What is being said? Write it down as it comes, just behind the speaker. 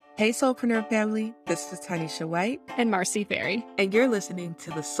Hey, Soulpreneur family, this is Tanisha White, And Marcy Ferry. and you're listening to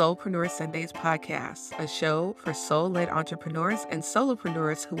the Soulpreneur Sundays podcast, a show for soul-led entrepreneurs and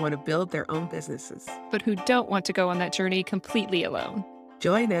solopreneurs who want to build their own businesses. But who don't want to go on that journey completely alone.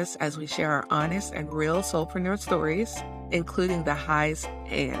 Join us as we share our honest and real soulpreneur stories, including the highs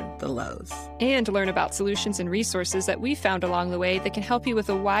and the lows. And learn about solutions and resources that we found along the way that can help you with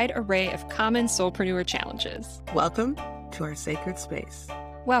a wide array of common soulpreneur challenges. Welcome to our sacred space.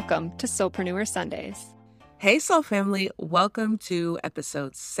 Welcome to Soulpreneur Sundays. Hey, Soul family, welcome to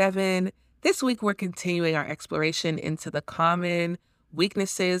episode 7. This week, we're continuing our exploration into the common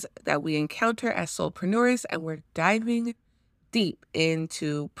weaknesses that we encounter as soulpreneurs, and we're diving deep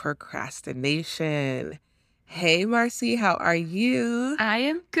into procrastination. Hey, Marcy, how are you? I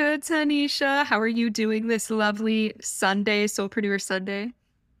am good, Tanisha. How are you doing this lovely Sunday, Soulpreneur Sunday?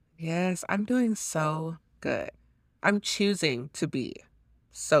 Yes, I'm doing so good. I'm choosing to be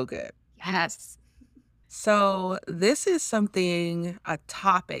so good. Yes. So this is a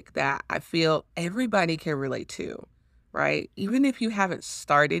topic that I feel everybody can relate to, right? Even if you haven't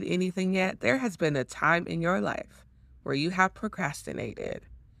started anything yet, there has been a time in your life where you have procrastinated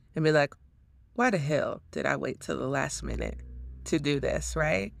and be like, why the hell did I wait till the last minute to do this,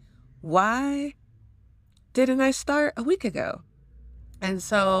 right? Why didn't I start a week ago? And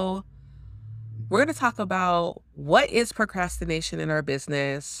so we're going to talk about what is procrastination in our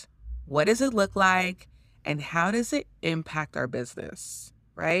business, what does it look like, and how does it impact our business,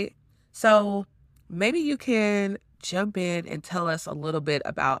 right? So maybe you can jump in and tell us a little bit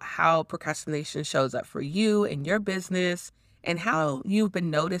about how procrastination shows up for you in your business and how you've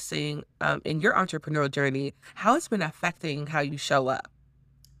been noticing in your entrepreneurial journey, how it's been affecting how you show up.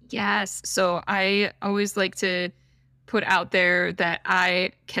 Yes. So I always like to put out there that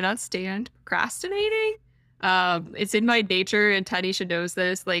I cannot stand procrastinating. It's in my nature, and Tanisha knows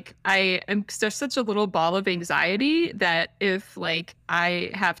this. Like, I am just such a little ball of anxiety that if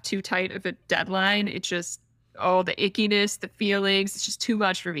I have too tight of a deadline, it just all the ickiness, the feelings, it's just too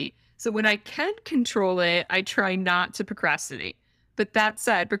much for me. So when I can control it, I try not to procrastinate. But that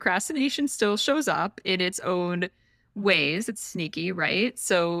said, procrastination still shows up in its own ways. It's sneaky, right?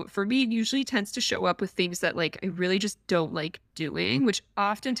 So for me, it usually tends to show up with things that I really just don't like doing, which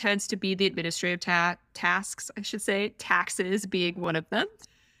often tends to be the administrative tasks, I should say, taxes being one of them.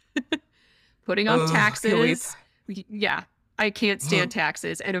 Putting off taxes. Yeah, I can't stand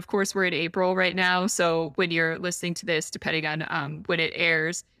taxes. And of course, we're in April right now. So when you're listening to this, depending on when it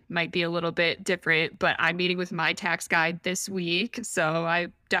airs, might be a little bit different, but I'm meeting with my tax guy this week. So I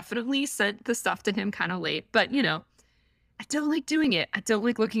definitely sent the stuff to him kind of late, but I don't like doing it. I don't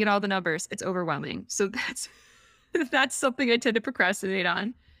like looking at all the numbers. It's overwhelming. So that's something I tend to procrastinate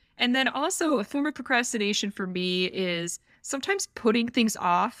on. And then also a form of procrastination for me is sometimes putting things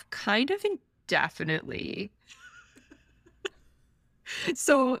off kind of indefinitely.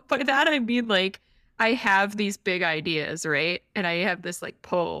 So by that I mean I have these big ideas, right? And I have this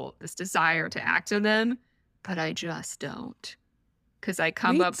pull, this desire to act on them, but I just don't. Because I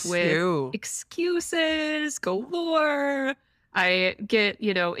come Me up with too. excuses galore. I get,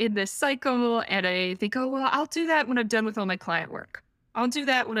 in this cycle and I think, oh, well, I'll do that when I'm done with all my client work. I'll do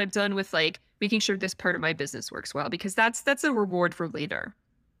that when I'm done with making sure this part of my business works well, because that's a reward for later.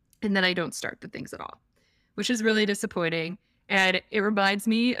 And then I don't start the things at all, which is really disappointing. And it reminds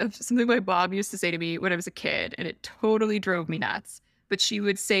me of something my mom used to say to me when I was a kid, and it totally drove me nuts. But she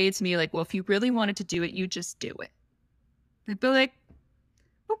would say to me, well, if you really wanted to do it, you just do it. I'd be like,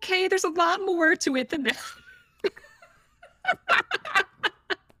 okay, there's a lot more to it than that.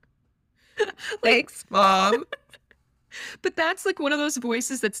 Thanks, Mom. But that's one of those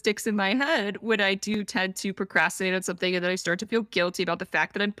voices that sticks in my head when I do tend to procrastinate on something, and then I start to feel guilty about the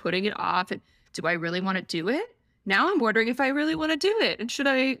fact that I'm putting it off. And do I really want to do it? Now I'm wondering if I really want to do it. And should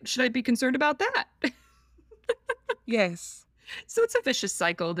I be concerned about that? Yes. So it's a vicious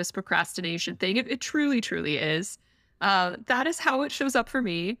cycle, this procrastination thing. It truly, truly is. That is how it shows up for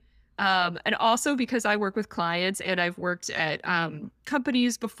me. And also because I work with clients and I've worked at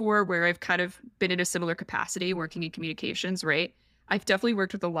companies before where I've kind of been in a similar capacity working in communications, right? I've definitely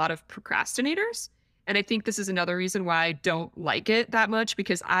worked with a lot of procrastinators. And I think this is another reason why I don't like it that much,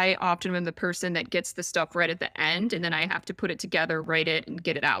 because I often am the person that gets the stuff right at the end, and then I have to put it together, write it, and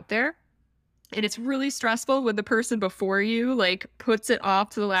get it out there. And it's really stressful when the person before you puts it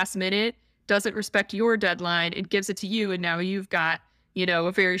off to the last minute, doesn't respect your deadline, and gives it to you. And now you've got,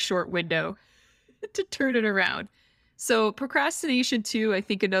 a very short window to turn it around. So procrastination too, I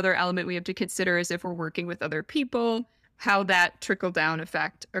think another element we have to consider is if we're working with other people, how that trickle down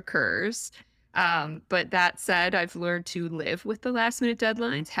effect occurs. But that said, I've learned to live with the last minute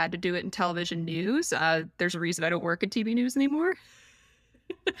deadlines. Had to do it in television news. There's a reason I don't work in TV news anymore.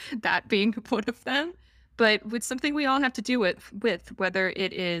 That being one of them. But with something we all have to do with whether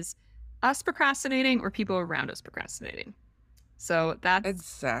it is us procrastinating or people around us procrastinating. So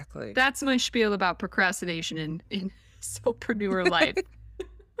Exactly. that's my spiel about procrastination in solopreneur life.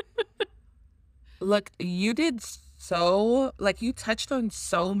 Look, you did so like, you touched on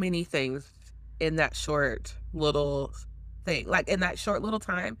so many things in that short little thing. Like, in that short little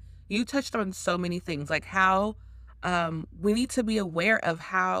time, you touched on so many things, like how, we need to be aware of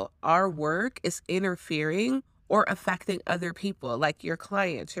how our work is interfering or affecting other people, like your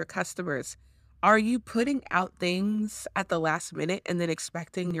clients, your customers. Are you putting out things at the last minute and then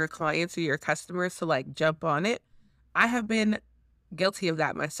expecting your clients or your customers to, like, jump on it? I have been guilty of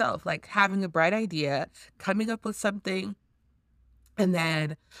that myself, like having a bright idea, coming up with something, and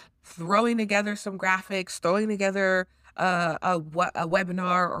then throwing together some graphics, throwing together a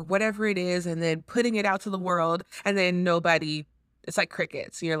webinar or whatever it is, and then putting it out to the world, and then nobody, it's like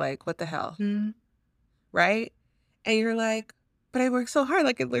crickets. You're like, what the hell? Mm, Right? And you're like, but I worked so hard.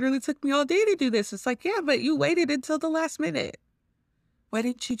 Like, it literally took me all day to do this. It's like, yeah, but you waited until the last minute. Why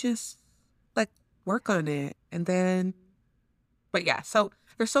didn't you just like work on it? And then but yeah, so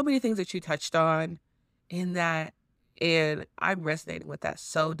there's so many things that you touched on in that, and I'm resonating with that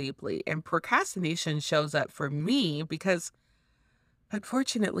so deeply. And procrastination shows up for me because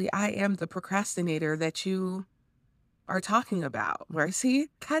unfortunately I am the procrastinator that you are talking about. Marcy,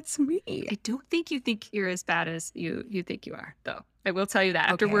 that's me. I don't think you're as bad as you think you are, though. I will tell you that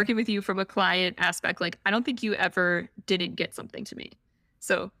after Okay. working with you from a client aspect, like I don't think you ever didn't get something to me.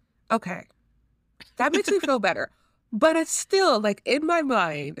 So Okay. That makes me feel better. But it's still like in my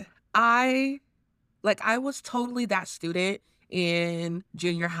mind, I I was totally that student in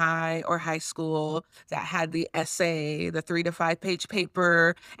junior high or high school that had the essay, the 3 to 5 page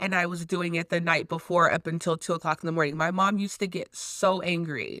paper, and I was doing it the night before up until 2 o'clock in the morning. My mom used to get so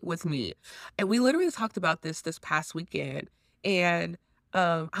angry with me. And we literally talked about this past weekend. And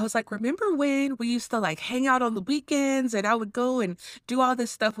I was like, remember when we used to like hang out on the weekends and I would go and do all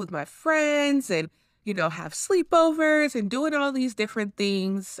this stuff with my friends and have sleepovers and doing all these different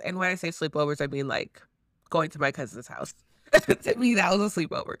things. And when I say sleepovers, I mean like going to my cousin's house. To me, that was a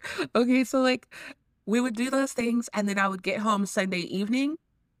sleepover. Okay, so like we would do those things, and then I would get home Sunday evening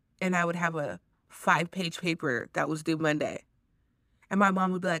and I would have a 5 page paper that was due Monday. And my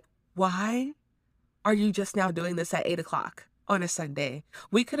mom would be like, why are you just now doing this at 8 o'clock on a Sunday?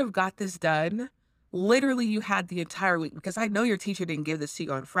 We could have got this done. Literally, you had the entire week because I know your teacher didn't give this to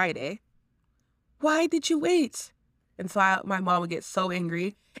you on Friday. Why did you wait? And so my mom would get so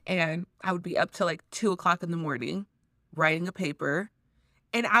angry, and I would be up till like 2 o'clock in the morning writing a paper,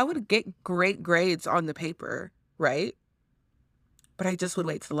 and I would get great grades on the paper, right? But I just would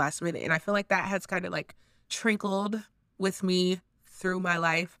wait to the last minute. And I feel like that has kind of like trickled with me through my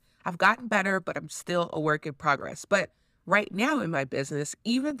life. I've gotten better, but I'm still a work in progress. But right now in my business,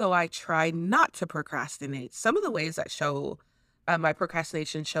 even though I try not to procrastinate, some of the ways that show my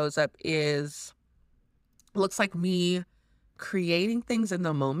procrastination shows up is looks like me creating things in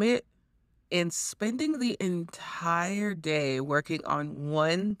the moment and spending the entire day working on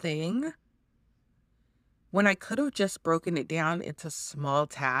one thing when I could have just broken it down into small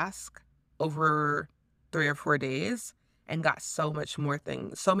tasks over 3 or 4 days and got so many more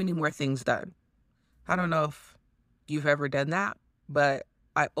things done. I don't know if you've ever done that, but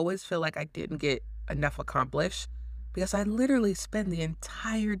I always feel like I didn't get enough accomplished because I literally spend the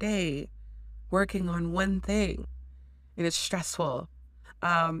entire day working on one thing, and it's stressful.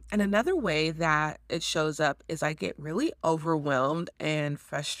 And another way that it shows up is I get really overwhelmed and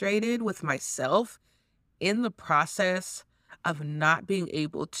frustrated with myself in the process of not being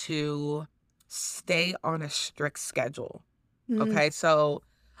able to stay on a strict schedule. mm, Okay, so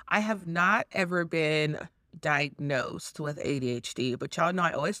I have not ever been diagnosed with ADHD, but y'all know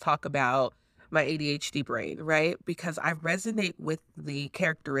I always talk about my ADHD brain, right? Because I resonate with the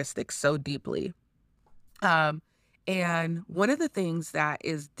characteristics so deeply. Um, and one of the things that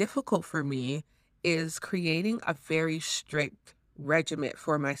is difficult for me is creating a very strict regiment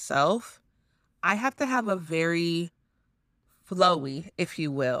for myself. I have to have a very flowy, if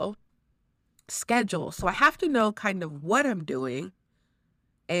you will, schedule. So I have to know kind of what I'm doing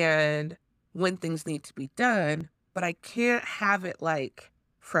and when things need to be done, but I can't have it like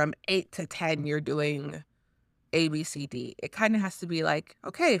from 8 to 10, you're doing A, B, C, D. It kind of has to be like,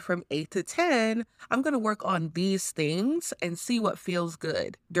 okay, from 8 to 10, I'm going to work on these things and see what feels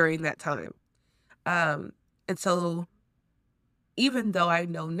good during that time. Um, and so even though I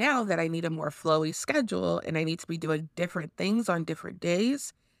know now that I need a more flowy schedule and I need to be doing different things on different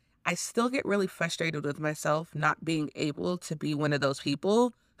days, I still get really frustrated with myself not being able to be one of those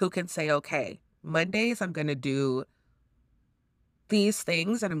people who can say, okay, Mondays, I'm going to do these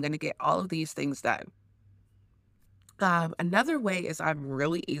things and I'm going to get all of these things done. Another way is I'm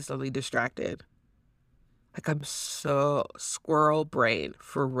really easily distracted. Like I'm so squirrel brain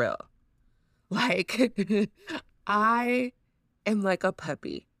for real. Like I am like a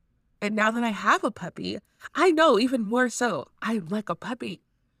puppy. And now that I have a puppy, I know even more so. I'm like a puppy.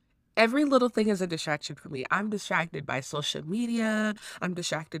 Every little thing is a distraction for me. I'm distracted by social media. I'm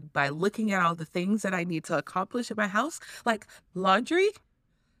distracted by looking at all the things that I need to accomplish in my house, like laundry.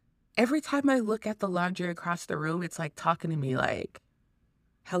 Every time I look at the laundry across the room, it's like talking to me like,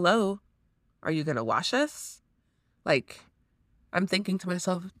 hello, are you going to wash us? Like, I'm thinking to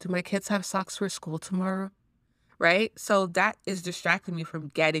myself, do my kids have socks for school tomorrow? Right? So that is distracting me from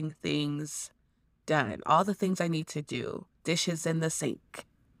getting things done. All the things I need to do, dishes in the sink,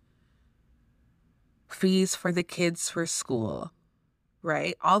 fees for the kids for school,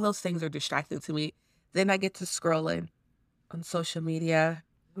 right? All those things are distracting to me. Then I get to scrolling on social media,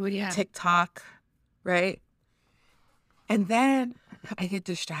 Oh, yeah. TikTok, right? And then I get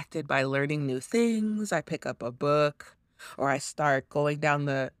distracted by learning new things. I pick up a book or I start going down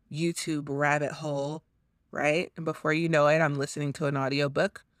the YouTube rabbit hole, right? And before you know it, I'm listening to an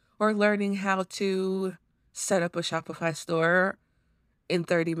audiobook or learning how to set up a Shopify store in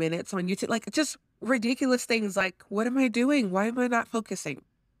 30 minutes on YouTube. Like just ridiculous things like, what am I doing? Why am I not focusing?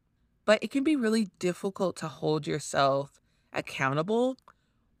 But it can be really difficult to hold yourself accountable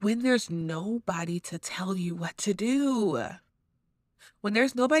when there's nobody to tell you what to do. When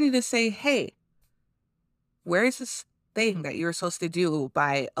there's nobody to say, hey, where is this thing that you're supposed to do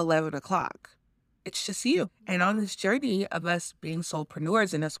by 11 o'clock? It's just you. And on this journey of us being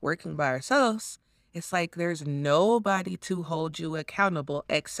solopreneurs and us working by ourselves, it's like there's nobody to hold you accountable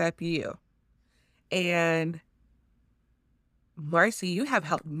except you. And Marcy, you have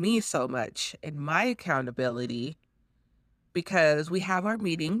helped me so much in my accountability because we have our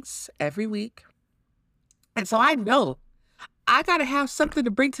meetings every week. And so I know I got to have something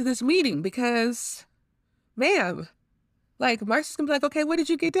to bring to this meeting because, ma'am, like Marcy's gonna be like, okay, what did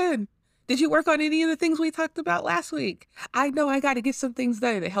you get done? Did you work on any of the things we talked about last week? I know I got to get some things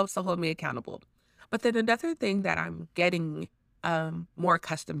done. It helps to hold me accountable. But then another thing that I'm getting more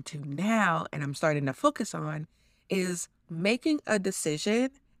accustomed to now and I'm starting to focus on is making a decision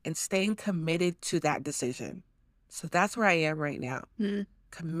and staying committed to that decision. So that's where I am right now, Mm.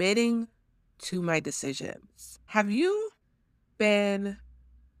 committing to my decisions. Have you been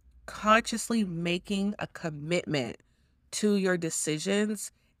consciously making a commitment to your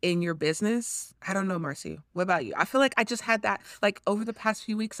decisions in your business? I don't know, Marcy. What about you? I feel like I just had that, like over the past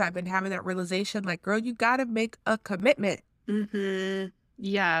few weeks, I've been having that realization, like, girl, you got to make a commitment. Hmm.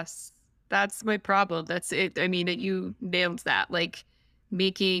 Yes, that's my problem. That's it. I mean, you nailed that. Like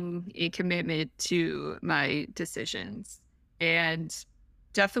making a commitment to my decisions. And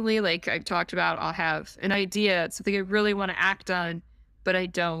definitely, like I've talked about, I'll have an idea, it's something I really want to act on, but I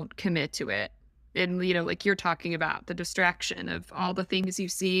don't commit to it. And like you're talking about the distraction of all the things you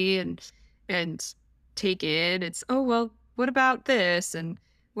see and take in. It's, oh well, what about this? And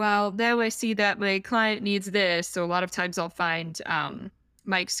well, now I see that my client needs this. So a lot of times I'll find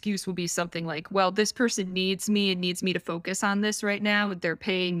my excuse will be something like, well, this person needs me and needs me to focus on this right now. They're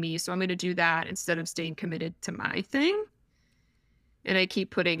paying me. So I'm going to do that instead of staying committed to my thing. And I keep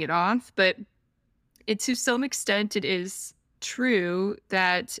putting it off. But to some extent, it is true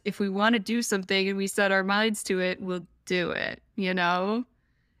that if we want to do something and we set our minds to it, we'll do it, you know?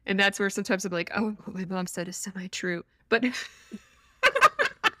 And that's where sometimes I'm like, oh, what my mom said is semi true. But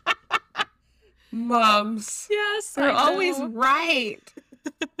Moms, yes, they're I always know. right.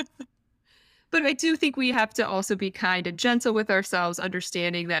 But I do think we have to also be kind and gentle with ourselves,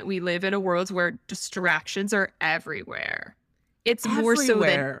 understanding that we live in a world where distractions are everywhere. It's more so than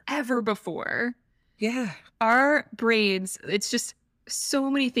Everywhere. ever before. Yeah. Our brains, it's just so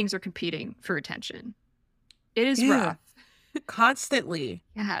many things are competing for attention. It is Yeah. rough. Constantly.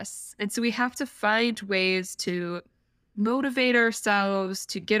 Yes. And so we have to find ways to motivate ourselves,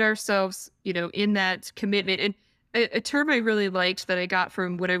 to get ourselves, in that commitment. And a term I really liked that I got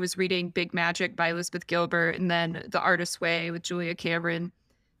from what I was reading, Big Magic by Elizabeth Gilbert, and then The Artist's Way with Julia Cameron.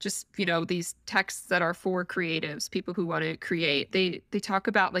 Just, these texts that are for creatives, people who want to create. They talk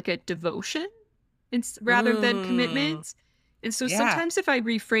about like a devotion rather than Mm, commitment. And so yeah. sometimes if I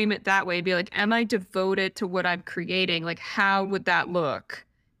reframe it that way, be like, am I devoted to what I'm creating? Like, how would that look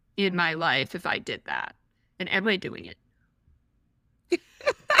in my life if I did that? And am I doing it?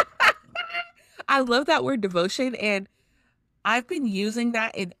 I love that word devotion, and I've been using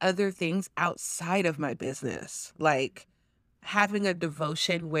that in other things outside of my business, like having a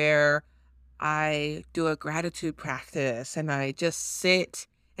devotion where I do a gratitude practice and I just sit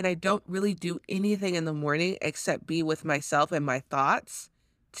and I don't really do anything in the morning except be with myself and my thoughts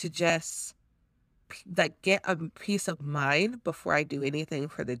to just like get a peace of mind before I do anything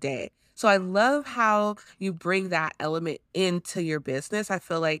for the day. So I love how you bring that element into your business. I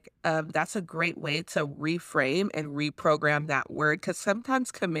feel like that's a great way to reframe and reprogram that word because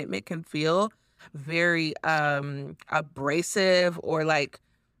sometimes commitment can feel very abrasive or like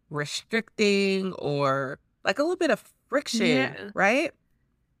restricting or like a little bit of friction, Yeah. right?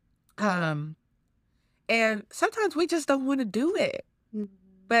 Um, and sometimes we just don't want to do it.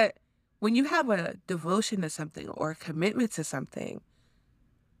 But when you have a devotion to something or a commitment to something,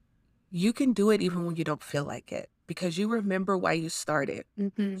 you can do it even when you don't feel like it because you remember why you started.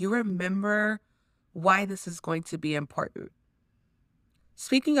 Mhm. You remember why this is going to be important.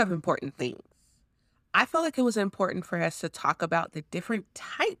 Speaking of important things, I felt like it was important for us to talk about the different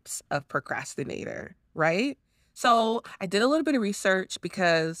types of procrastinator, right? So I did a little bit of research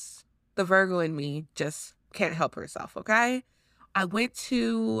because the Virgo in me just can't help herself, okay? I went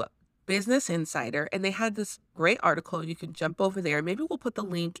to Business Insider and they had this great article. You can jump over there. Maybe we'll put the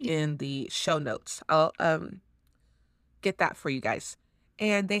link in the show notes. I'll get that for you guys.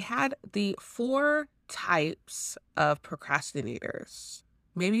 And they had the four types of procrastinators.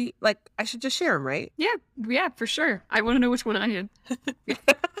 Maybe like I should just share them, right? Yeah, yeah, for sure. I wanna know which one I am.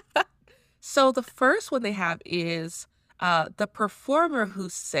 So the first one they have is the performer who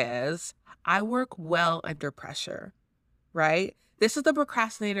says, I work well under pressure, right? This is the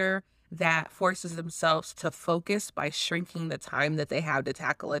procrastinator that forces themselves to focus by shrinking the time that they have to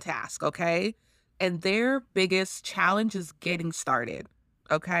tackle a task, okay? And their biggest challenge is getting started,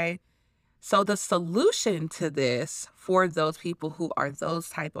 okay? So the solution to this for those people who are those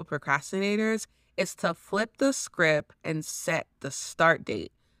type of procrastinators is to flip the script and set the start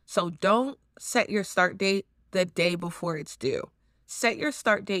date. So don't set your start date the day before it's due. Set your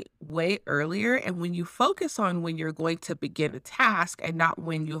start date way earlier. And when you focus on when you're going to begin a task and not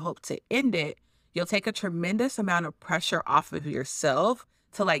when you hope to end it, you'll take a tremendous amount of pressure off of yourself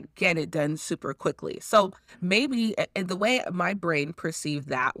to like get it done super quickly. So maybe, and the way my brain perceived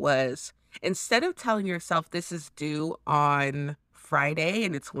that was, instead of telling yourself this is due on Friday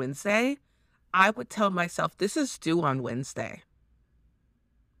and it's Wednesday, I would tell myself this is due on Wednesday,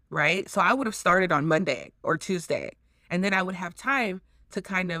 right? So I would have started on Monday or Tuesday, and then I would have time to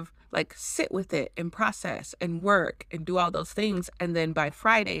kind of like sit with it and process and work and do all those things. And then by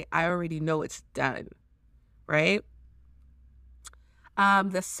Friday, I already know it's done, right?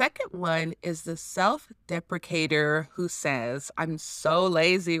 The second one is the self-deprecator who says, I'm so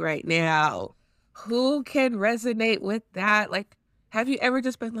lazy right now. Who can resonate with that? Like, have you ever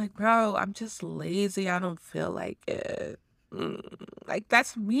just been like, bro, I'm just lazy. I don't feel like it. Mm, like,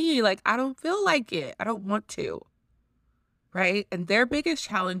 that's me. Like, I don't feel like it. I don't want to. Right? And their biggest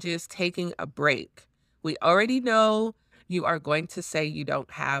challenge is taking a break. We already know you are going to say you don't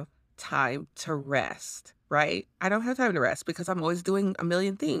have time to rest, right? I don't have time to rest because I'm always doing a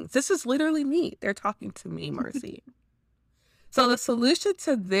million things. This is literally me. They're talking to me, Marcy. So the solution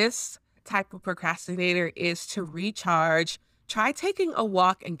to this type of procrastinator is to recharge. Try taking a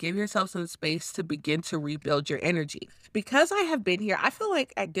walk and give yourself some space to begin to rebuild your energy. Because I have been here, I feel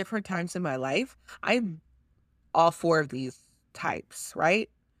like at different times in my life, I'm all four of these types, right?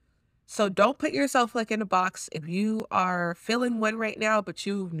 So don't put yourself like in a box. If you are feeling one right now, but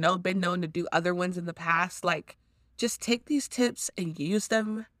you've been known to do other ones in the past, like just take these tips and use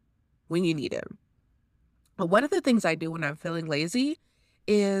them when you need them. But one of the things I do when I'm feeling lazy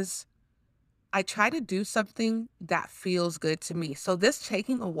is I try to do something that feels good to me. So this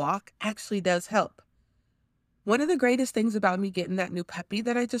taking a walk actually does help. One of the greatest things about me getting that new puppy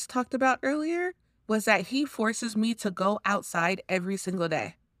that I just talked about earlier was that he forces me to go outside every single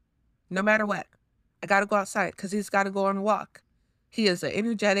day, no matter what. I got to go outside because he's got to go on a walk. He is an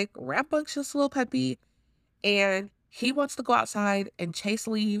energetic, rambunctious little puppy, and he wants to go outside and chase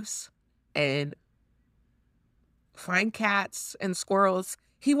leaves and find cats and squirrels.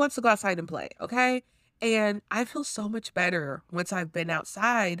 He wants to go outside and play, okay? And I feel so much better once I've been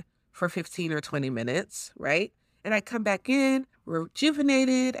outside for 15 or 20 minutes, right? And I come back in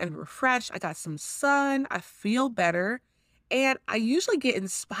rejuvenated and refreshed. I got some sun. I feel better. And I usually get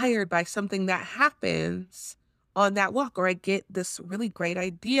inspired by something that happens on that walk, or I get this really great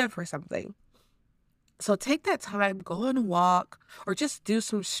idea for something. So take that time, go on a walk, or just do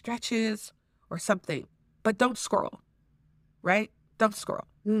some stretches or something, but don't scroll, right? Don't scroll.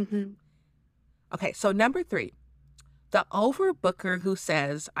 Okay, so number 3, the overbooker who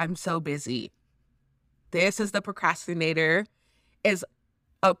says, "I'm so busy." This is the procrastinator, is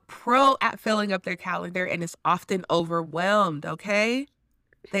a pro at filling up their calendar and is often overwhelmed, okay?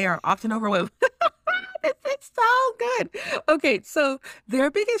 They are often overwhelmed. It's so good. Okay, so their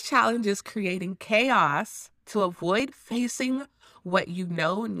biggest challenge is creating chaos to avoid facing what you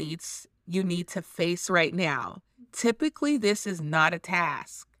need to face right now. Typically, this is not a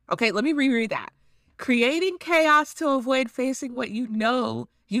task. Okay, let me reread that. Creating chaos to avoid facing what you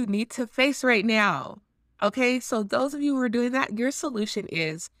need to face right now. Okay, so those of you who are doing that, your solution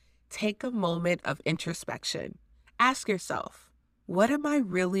is take a moment of introspection. Ask yourself, what am I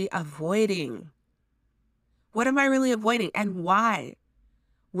really avoiding? What am I really avoiding and why?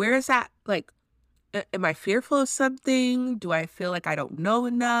 Where is that? Like, am I fearful of something? Do I feel like I don't know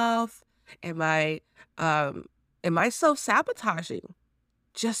enough? Am I, um, am I self-sabotaging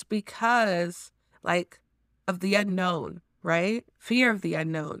just because, like, of the unknown, right? Fear of the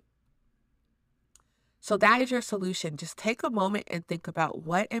unknown. So that is your solution. Just take a moment and think about,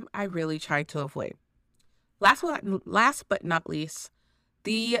 what am I really trying to avoid? Last but not least,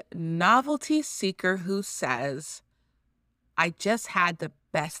 the novelty seeker who says, "I just had the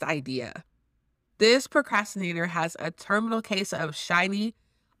best idea." This procrastinator has a terminal case of shiny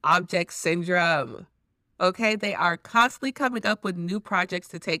object syndrome. Okay, they are constantly coming up with new projects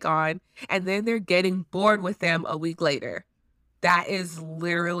to take on, and then they're getting bored with them a week later. That is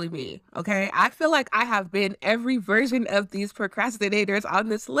literally me. Okay, I feel like I have been every version of these procrastinators on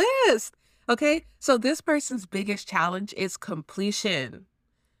this list. Okay, so this person's biggest challenge is completion.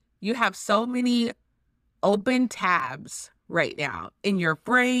 You have so many open tabs right now in your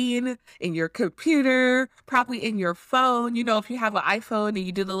brain, in your computer, probably in your phone. You know, if you have an iPhone and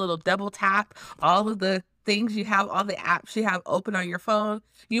you do the little double tap, all of the things you have, all the apps you have open on your phone,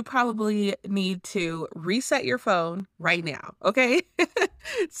 you probably need to reset your phone right now. Okay.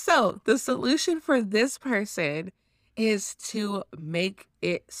 So the solution for this person is to make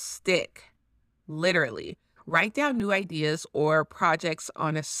it stick. Literally, write down new ideas or projects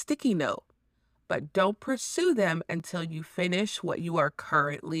on a sticky note, but don't pursue them until you finish what you are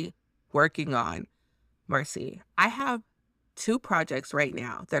currently working on. Marcy, I have 2 projects right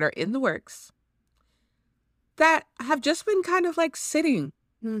now that are in the works that have just been kind of like sitting,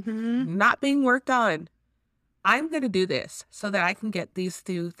 not being worked on. I'm going to do this so that I can get these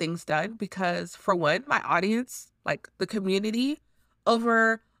 2 things done because, for one, my audience, like the community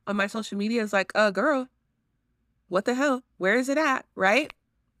over on my social media, is like, girl, what the hell? Where is it at?" Right?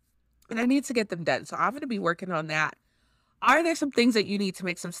 And I need to get them done. So I'm going to be working on that. Are there some things that you need to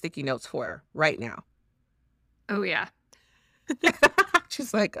make some sticky notes for right now? Oh, yeah.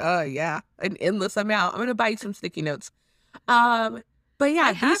 She's like, "Oh, yeah, an endless amount. I'm gonna buy you some sticky notes." Um, but I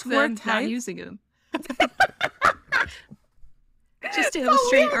yeah, these have 4 them, not types. using them. Just to So we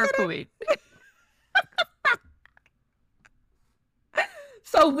illustrate are our gonna point.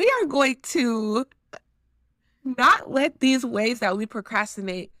 so we are going to not let these ways that we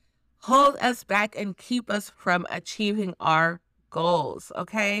procrastinate hold us back and keep us from achieving our goals,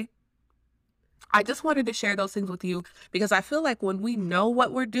 okay? I just wanted to share those things with you because I feel like when we know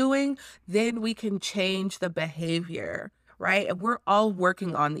what we're doing, then we can change the behavior, right? And we're all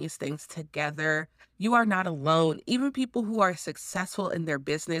working on these things together. You are not alone. Even people who are successful in their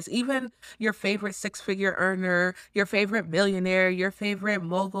business, even your favorite 6-figure earner, your favorite millionaire, your favorite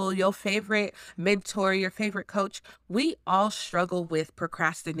mogul, your favorite mentor, your favorite coach, we all struggle with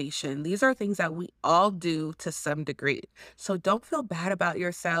procrastination. These are things that we all do to some degree. So don't feel bad about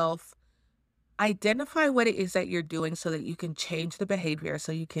yourself. Identify what it is that you're doing so that you can change the behavior,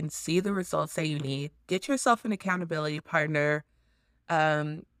 so you can see the results that you need. Get yourself an accountability partner.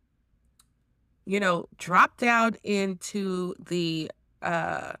 Um, drop down into the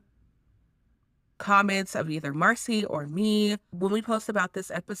uh, comments of either Marcy or me. When we post about this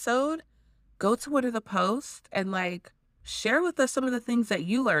episode, go to one of the posts and like share with us some of the things that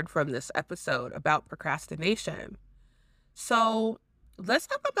you learned from this episode about procrastination. So let's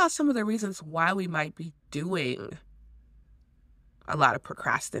talk about some of the reasons why we might be doing a lot of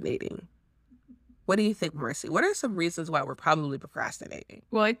procrastinating. What do you think, Mercy? What are some reasons why we're probably procrastinating?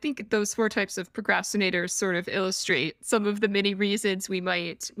 Well, I think those 4 types of procrastinators sort of illustrate some of the many reasons we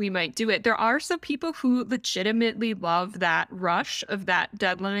might do it. There are some people who legitimately love that rush of that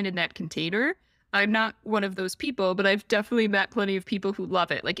deadline and that container. I'm not one of those people, but I've definitely met plenty of people who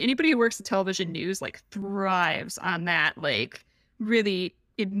love it. Like anybody who works in television news like thrives on that like really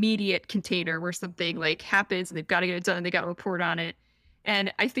immediate container where something like happens and they've got to get it done and they got to report on it.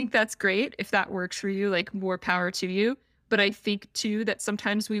 And I think that's great if that works for you, like more power to you. But I think too that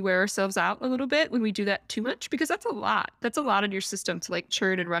sometimes we wear ourselves out a little bit when we do that too much because that's a lot. That's a lot in your system to like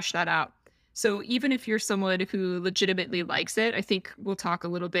churn and rush that out. So even if you're someone who legitimately likes it, I think we'll talk a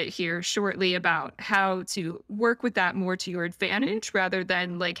little bit here shortly about how to work with that more to your advantage rather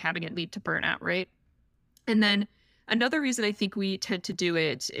than like having it lead to burnout, right? And then another reason I think we tend to do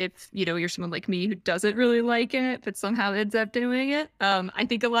it, if you're someone like me who doesn't really like it, but somehow ends up doing it, I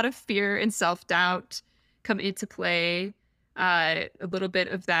think a lot of fear and self doubt come into play. A little bit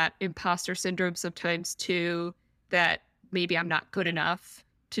of that imposter syndrome sometimes too, that maybe I'm not good enough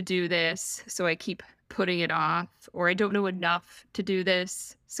to do this, so I keep putting it off, or I don't know enough to do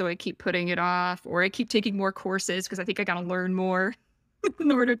this, so I keep putting it off, or I keep taking more courses because I think I got to learn more in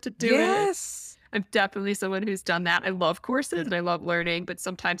order to do it. Yes. I'm definitely someone who's done that. I love courses and I love learning, but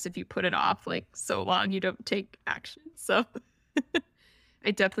sometimes if you put it off like so long, you don't take action. So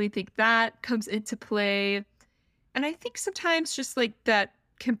I definitely think that comes into play. And I think sometimes just like that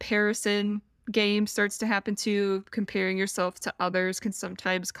comparison game starts to happen too. Comparing yourself to others can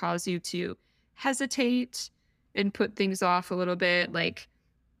sometimes cause you to hesitate and put things off a little bit. Like,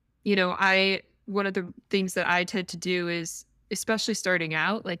 I one of the things that I tend to do is, especially starting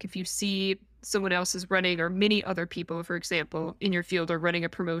out, like if you see someone else is running or many other people, for example, in your field are running a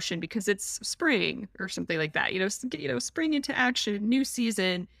promotion because it's spring or something like that, spring into action, new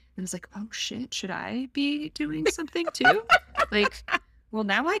season. And it's like, oh shit, should I be doing something too? Like, well,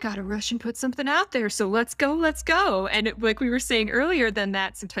 now I got to rush and put something out there. So let's go, let's go. And like we were saying earlier, then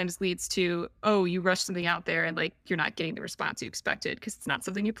that sometimes leads to, oh, you rush something out there and like you're not getting the response you expected because it's not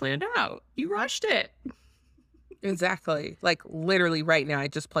something you planned out. You rushed it. Exactly. Like literally right now, I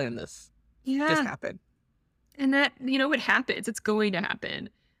just planned this. Just Yeah. happened. And that, it happens. It's going to happen.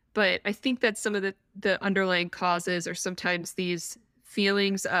 But I think that some of the underlying causes are sometimes these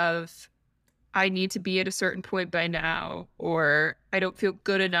feelings of I need to be at a certain point by now, or I don't feel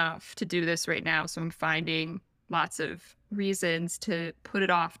good enough to do this right now. So I'm finding lots of reasons to put it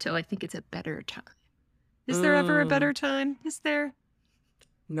off till I think it's a better time. Is there ever a Mm, better time? Is there?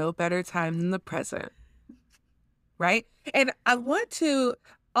 no better time than the present. Right? And I want to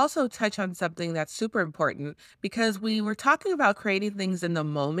also touch on something that's super important because we were talking about creating things in the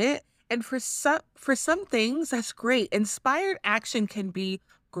moment. And for some things, that's great. Inspired action can be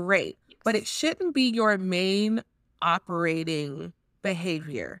great, but it Yes. shouldn't be your main operating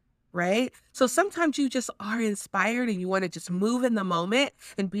behavior. Right. So sometimes you just are inspired and you want to just move in the moment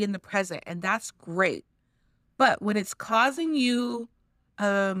and be in the present. And that's great. But when it's causing you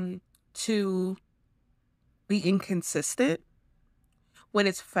to be inconsistent, when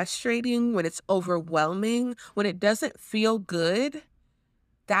it's frustrating, when it's overwhelming, when it doesn't feel good,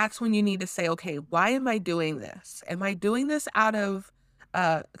 that's when you need to say, okay, why am I doing this? Am I doing this out of,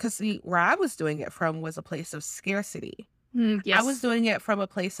 because where I was doing it from was a place of scarcity. I was Yes. doing it from a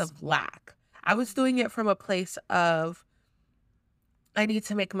place of lack. I was doing it from a place of, I need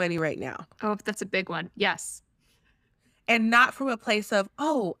to make money right now. Oh, that's a big one. Yes. And not from a place of,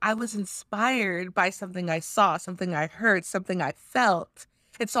 oh, I was inspired by something I saw, something I heard, something I felt.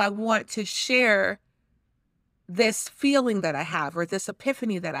 And so I want to share this feeling that I have, or this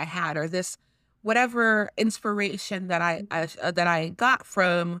epiphany that I had, or this whatever inspiration that that I got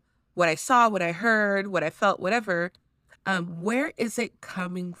from what I saw, what I heard, what I felt, whatever. Where is it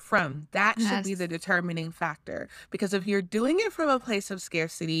coming from? That should be Yes. the determining factor. Because if you're doing it from a place of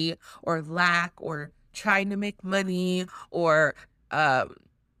scarcity or lack or trying to make money or um,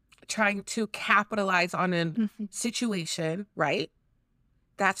 trying to capitalize on a Mhm. situation, right?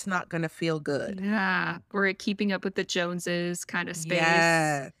 That's not going to feel good. Yeah. We're at keeping up with the Joneses kind of space.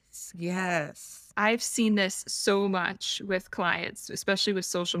 Yes, yes, I've seen this so much with clients, especially with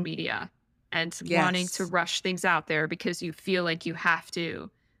social media and wanting to yes. rush things out there because you feel like you have to,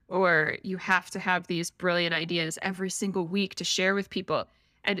 or you have to have these brilliant ideas every single week to share with people.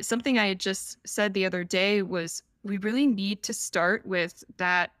 And it's something I had just said the other day was we really need to start with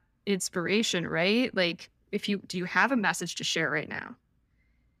that inspiration, right? Like if you do you have a message to share right now?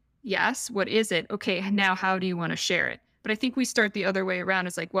 Yes. What is it? Okay. Now how do you want to share it? But I think we start the other way around.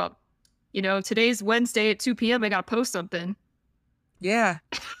 It's like, well, today's Wednesday at 2 p.m. I got to post something. Yeah,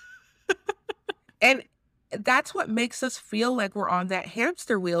 and that's what makes us feel like we're on that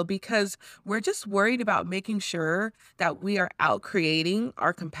hamster wheel because we're just worried about making sure that we are out creating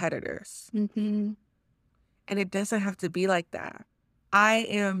our competitors, Hmm. and it doesn't have to be like that. I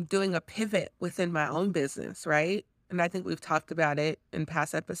am doing a pivot within my own business, right? And I think we've talked about it in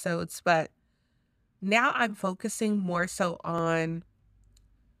past episodes, but now I'm focusing more so on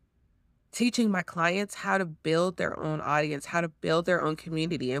teaching my clients how to build their own audience, how to build their own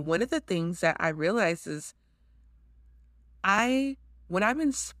community. And one of the things that I realized is I when I'm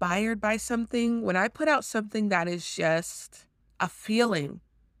inspired by something, when I put out something that is just a feeling,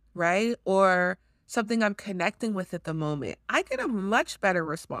 right? Or something I'm connecting with at the moment, I get a much better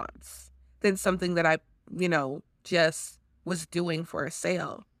response than something that just was doing for a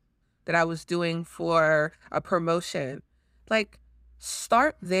sale, that I was doing for a promotion. Like,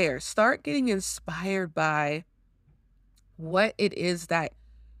 start there. Start getting inspired by what it is that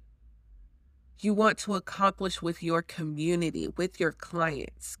you want to accomplish with your community, with your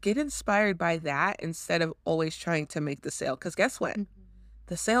clients. Get inspired by that instead of always trying to make the sale. Because guess what? Mhm.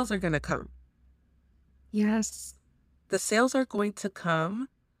 The sales are going to come. Yes, The sales are going to come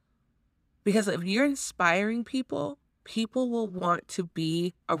because if you're inspiring people, people will want to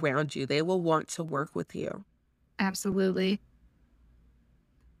be around you. They will want to work with you. absolutely.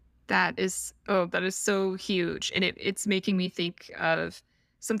 That is so huge, and it's making me think of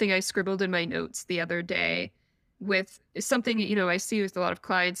something I scribbled in my notes the other day with something, I see with a lot of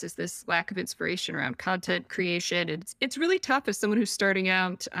clients is this lack of inspiration around content creation, and it's really tough as someone who's starting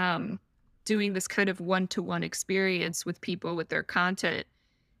out, doing this kind of one-to-one experience with people with their content.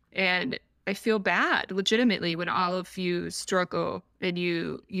 And I feel bad legitimately when all of you struggle and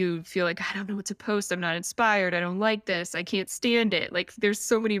you feel like I don't know what to post. I'm not inspired. I don't like this. I can't stand it. Like there's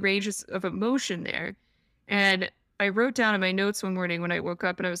so many ranges of emotion there. And I wrote down in my notes one morning when I woke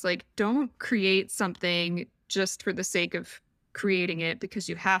up and I was like, don't create something just for the sake of creating it because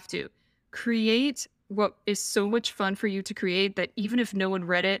you have to. Create what is so much fun for you to create that even if no one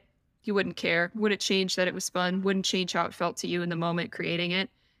read it, you wouldn't care. Wouldn't change that it was fun, wouldn't change how it felt to you in the moment creating it.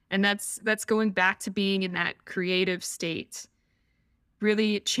 And that's going back to being in that creative state,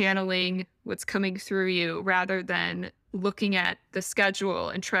 really channeling what's coming through you rather than looking at the schedule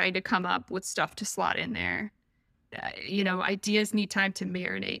and trying to come up with stuff to slot in there. Ideas need time to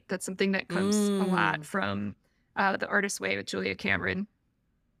marinate. That's something that comes a lot Mm. from The Artist's Way with Julia Cameron,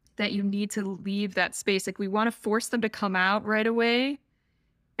 that you need to leave that space. Like we want to force them to come out right away.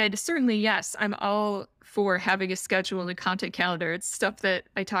 And certainly, yes, I'm all for having a schedule and a content calendar. It's stuff that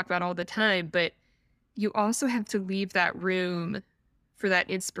I talk about all the time, but you also have to leave that room for that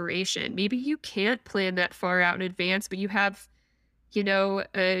inspiration. Maybe you can't plan that far out in advance, but you have,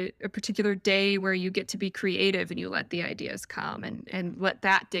 a particular day where you get to be creative and you let the ideas come and let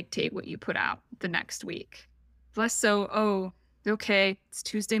that dictate what you put out the next week. Less so, oh, okay, it's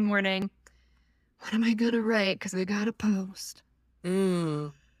Tuesday morning. What am I going to write? Because I got to post.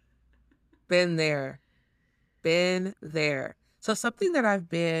 Mm. Been there. Been there. So something that I've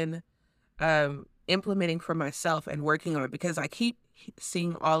been implementing for myself and working on because I keep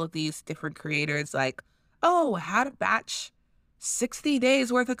seeing all of these different creators like, oh, how to batch 60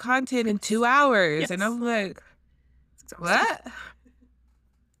 days worth of content in 2 hours. And Yes. I'm like, It's exhausting. what?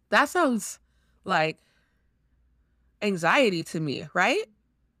 That sounds like anxiety to me, right?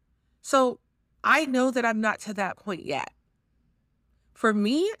 So I know that I'm not to that point yet. For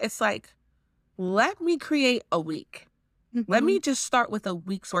me, it's like, let me create a week. Let me Mhm. just start with a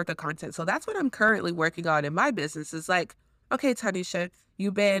week's worth of content. So that's what I'm currently working on in my business is like, okay, Tanisha,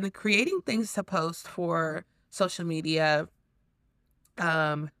 you've been creating things to post for social media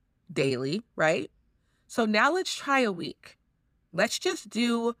um daily, right? So now let's try a week. Let's just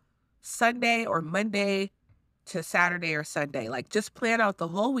do Sunday or Monday to Saturday or Sunday. Like just plan out the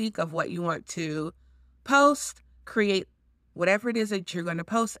whole week of what you want to post, create whatever it is that you're going to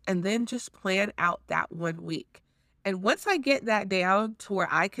post, and then just plan out that 1 week. And once I get that down to where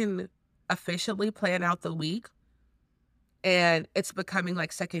I can efficiently plan out the week and it's becoming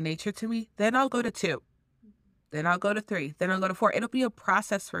like second nature to me, then I'll go to two, then I'll go to three, then I'll go to four. It'll be a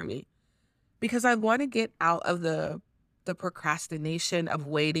process for me because I want to get out of the procrastination of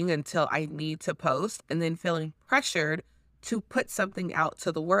waiting until I need to post and then feeling pressured to put something out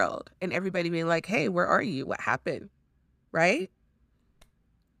to the world and everybody being like, "Hey, where are you? What happened?" Right?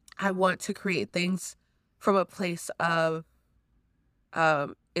 I want to create things from a place of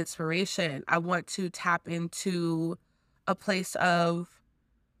inspiration. I want to tap into a place of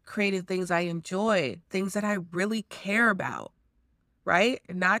creating things I enjoy, things that I really care about, right?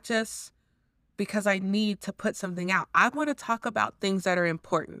 Not just because I need to put something out. I want to talk about things that are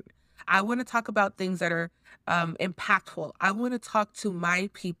important. I want to talk about things that are impactful. I want to talk to my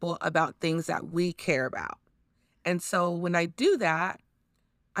people about things that we care about. And so when I do that,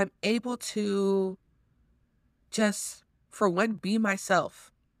 I'm able to just, for one, be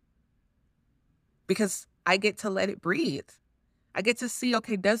myself because I get to let it breathe. I get to see,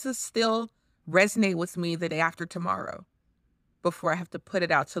 okay, does this still resonate with me the day after tomorrow? Before I have to put it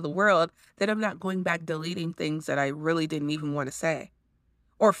out to the world, that I'm not going back deleting things that I really didn't even want to say.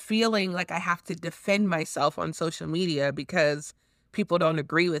 or feeling like I have to defend myself on social media because people don't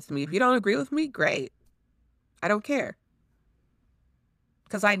agree with me. If you don't agree with me, great. I don't care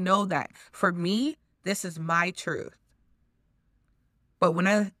because I know that for me, this is my truth. But when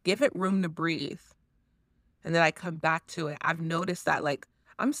I give it room to breathe and then I come back to it, I've noticed that like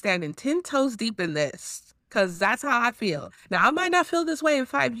I'm standing 10 toes deep in this because that's how I feel. Now, I might not feel this way in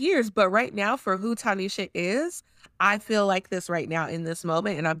 5 years, but right now, for who Tanisha is, I feel like this right now in this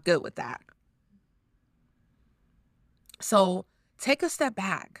moment, and I'm good with that. So take a step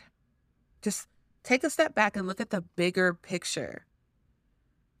back. Just take a step back and look at the bigger picture.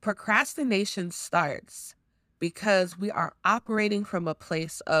 Procrastination starts because we are operating from a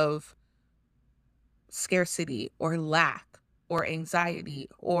place of scarcity or lack or anxiety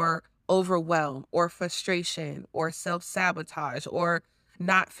or overwhelm or frustration or self sabotage or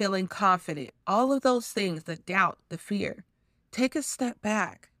not feeling confident. All of those things, the doubt, the fear. Take a step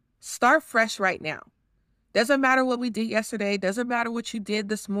back. Start fresh right now. Doesn't matter what we did yesterday, doesn't matter what you did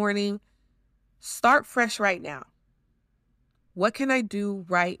this morning. Start fresh right now. What can I do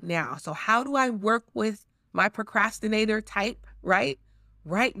right now? So, how do I work with my procrastinator type, right?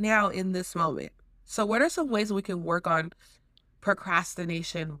 Right now in this moment. So, what are some ways we can work on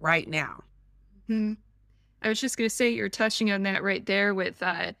procrastination right now? Mhm. I was just going to say you're touching on that right there with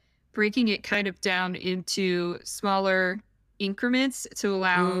breaking it kind of down into smaller increments to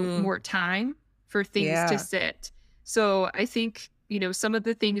allow Mm, more time for things to yeah. sit. So I think, some of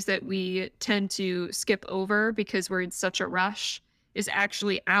the things that we tend to skip over because we're in such a rush is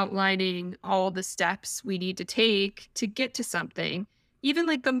actually outlining all the steps we need to take to get to something, even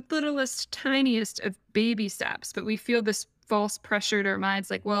like the littlest, tiniest of baby steps. But we feel this false pressure in our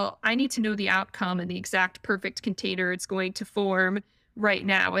minds like, well, I need to know the outcome and the exact perfect container it's going to form right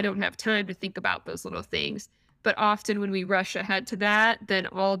now. I don't have time to think about those little things. But often when we rush ahead to that, then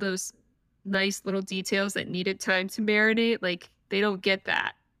all those nice little details that needed time to marinate, like they don't get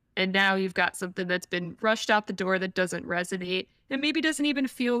that. And now you've got something that's been rushed out the door that doesn't resonate and maybe doesn't even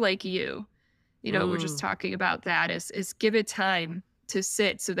feel like you. We're just Mm, talking about that is give it time to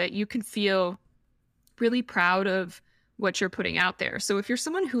sit so that you can feel really proud of what you're putting out there. So if you're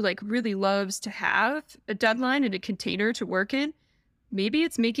someone who like really loves to have a deadline and a container to work in, maybe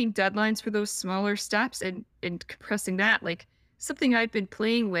it's making deadlines for those smaller steps and compressing that. Like something I've been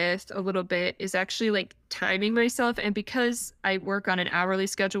playing with a little bit is actually like timing myself. And because I work on an hourly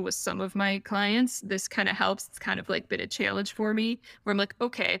schedule with some of my clients, this kind of helps. It's kind of like been a challenge for me where I'm like,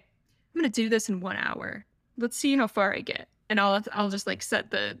 okay, I'm gonna do this in 1 hour. Let's see how far I get. And I'll just like set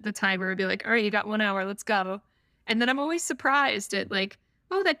the timer and be like, all right, you got 1 hour, let's go. And then I'm always surprised at like,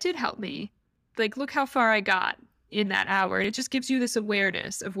 oh, that did help me. Like, look how far I got in that hour. And it just gives you this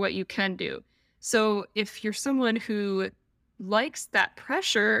awareness of what you can do. So if you're someone who likes that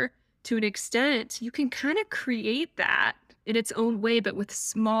pressure to an extent, you can kind of create that in its own way, but with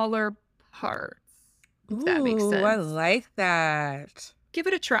smaller parts, if that makes ooh, I sense. like that. Give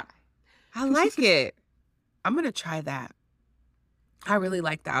it a try. I like it. I'm going to try that. I really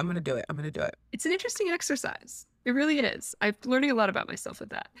like that. I'm going to do it. I'm going to do It's an interesting exercise. It really is. I'm learning a lot about myself with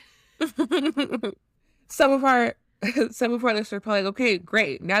that. it. some of our some of our listeners are probably like, okay,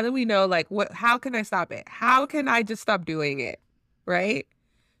 great. Now that we know, like, how can I stop it? How can I just stop doing it? Right?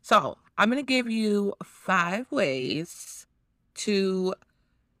 So I'm gonna give you 5 ways to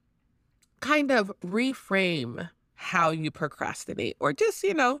kind of reframe how you procrastinate or just,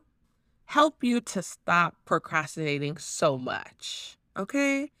 help you to stop procrastinating so much.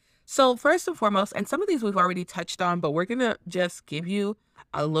 Okay. So, first and foremost, and some of these we've already touched on, but we're going to just give you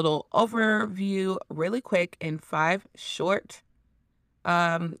a little overview really quick in 5 short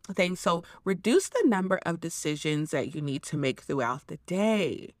things. So, reduce the number of decisions that you need to make throughout the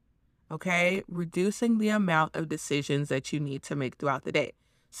day. Okay. Reducing the amount of decisions that you need to make throughout the day.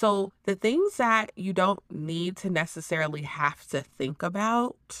 So, the things that you don't need to necessarily have to think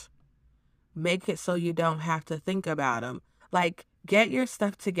about, make it so you don't have to think about them. Like, get your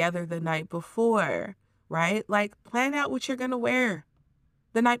stuff together the night before, right? Like, plan out what you're going to wear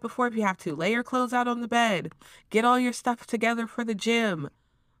the night before if you have to. Lay your clothes out on the bed. Get all your stuff together for the gym.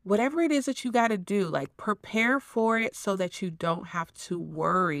 Whatever it is that you got to do, like, prepare for it so that you don't have to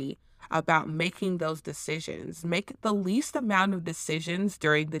worry about making those decisions. Make the least amount of decisions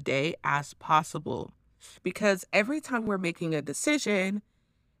during the day as possible. Because every time we're making a decision,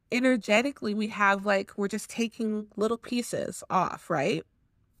 energetically we have like we're just taking little pieces off, right?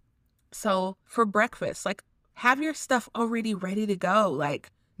 So for breakfast, like have your stuff already ready to go. Like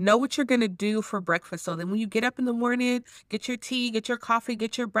know what you're going to do for breakfast. So then when you get up in the morning, get your tea, get your coffee,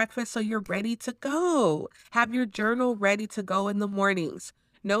 get your breakfast so you're ready to go. Have your journal ready to go in the mornings.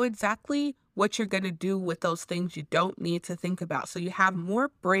 Know exactly what you're going to do with those things you don't need to think about. So you have more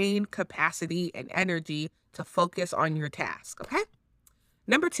brain capacity and energy to focus on your task. Okay.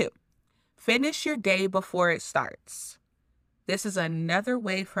 Number two, finish your day before it starts. This is another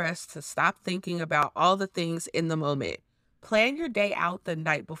way for us to stop thinking about all the things in the moment. Plan your day out the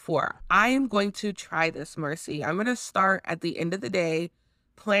night before. I am going to try this, Mercy. I'm going to start at the end of the day,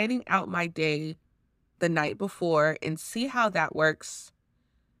 planning out my day the night before and see how that works.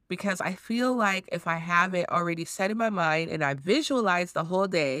 Because I feel like if I have it already set in my mind and I visualize the whole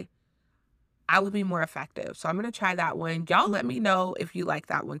day, I will be more effective. So I'm going to try that one. Y'all let me know if you like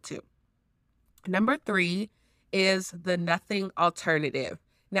that one too. Number three is the nothing alternative.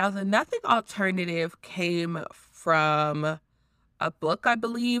 Now, the nothing alternative came from a book, I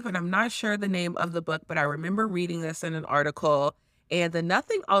believe, and I'm not sure the name of the book, but I remember reading this in an article. And the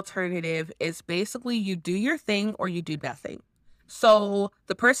nothing alternative is basically you do your thing or you do nothing. So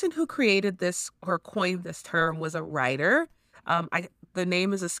the person who created this or coined this term was a writer. The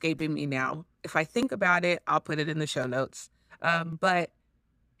name is escaping me now. If I think about it, I'll put it in the show notes. But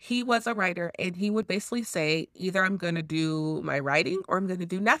he was a writer and he would basically say, either I'm going to do my writing or I'm going to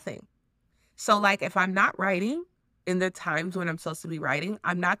do nothing. So, like, if I'm not writing in the times when I'm supposed to be writing,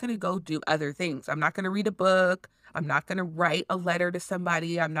 I'm not going to go do other things. I'm not going to read a book. I'm not going to write a letter to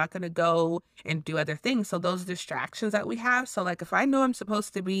somebody. I'm not going to go and do other things. So, those distractions that we have. So, like, if I know I'm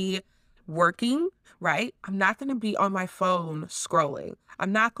supposed to be working, right, I'm not going to be on my phone scrolling.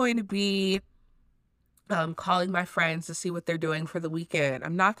 I'm not going to be calling my friends to see what they're doing for the weekend.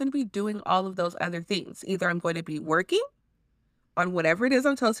 I'm not going to be doing all of those other things. Either I'm going to be working on whatever it is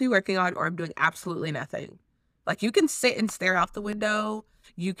I'm supposed to be working on, or I'm doing absolutely nothing. Like you can sit and stare out the window,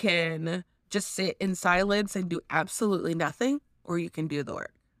 you can just sit in silence and do absolutely nothing, or you can do the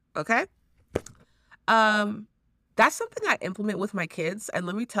work. Okay? Um, that's something I implement with my kids, and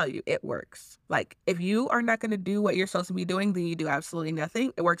let me tell you, it works. Like if you are not going to do what you're supposed to be doing, then you do absolutely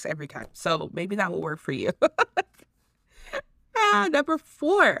nothing. It works every time. So maybe that will work for you. Number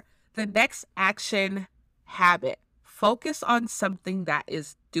four, the next action habit. Focus on something that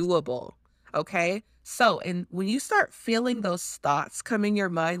is doable. Okay. So, and when you start feeling those thoughts come in your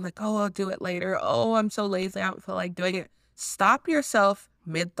mind, like, oh, I'll do it later. Oh, I'm so lazy. I don't feel like doing it. Stop yourself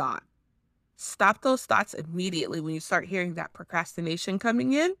mid thought. Stop those thoughts immediately when you start hearing that procrastination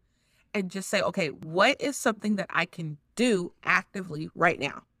coming in and just say, okay, what is something that I can do actively right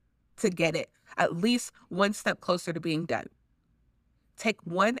now to get it at least one step closer to being done? Take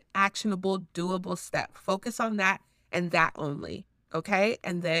one actionable, doable step. Focus on that and that only. Okay.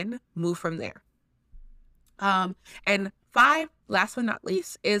 And then move from there. And five, last but not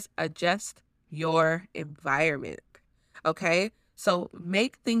least, is adjust your environment. Okay. So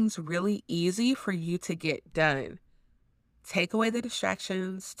make things really easy for you to get done. Take away the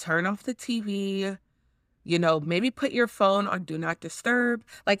distractions, turn off the TV, maybe put your phone on do not disturb.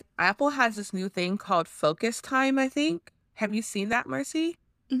 Like Apple has this new thing called focus time, I think. Have you seen that, Marcy?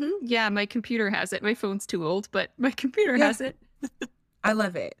 Yeah, my computer has it. My phone's too old, but my computer Yeah, has it. I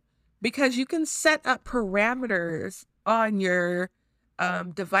love it because you can set up parameters on your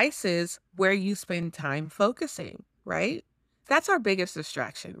devices where you spend time focusing, right? That's our biggest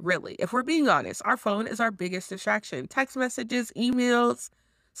distraction, really. If we're being honest, our phone is our biggest distraction. Text messages, emails,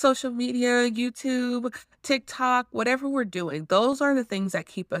 social media, YouTube, TikTok, whatever we're doing, those are the things that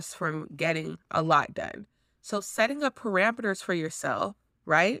keep us from getting a lot done. So setting up parameters for yourself,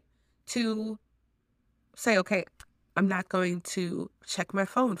 right? To say, okay, I'm not going to check my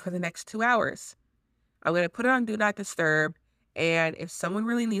phone for the next 2 hours. I'm going to put it on do not disturb. And if someone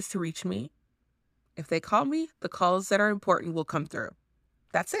really needs to reach me, if they call me, the calls that are important will come through.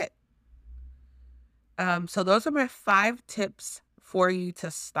 That's it. So those are my 5 tips for you to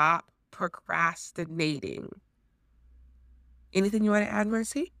stop procrastinating. Anything you want to add,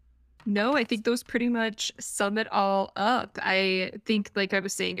 Mercy? No, I think those pretty much sum it all up. I think, like I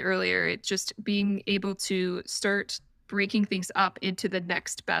was saying earlier, it's just being able to start breaking things up into the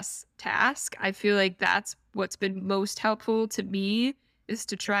next best task. I feel like that's what's been most helpful to me is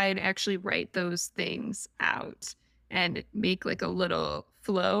to try and actually write those things out and make like a little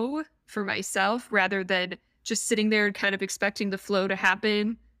flow for myself rather than just sitting there and kind of expecting the flow to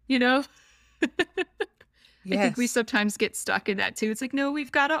happen, you know? I think we Yes. sometimes get stuck in that too. It's like, no,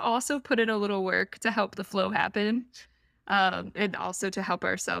 we've got to also put in a little work to help the flow happen, and also to help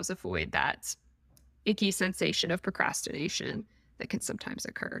ourselves avoid that icky sensation of procrastination that can sometimes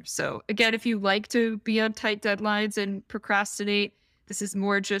occur. So, again, if you like to be on tight deadlines and procrastinate, this is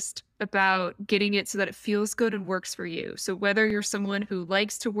more just about getting it so that it feels good and works for you. So, whether you're someone who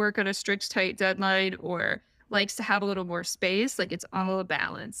likes to work on a strict, tight deadline or likes to have a little more space. Like it's all a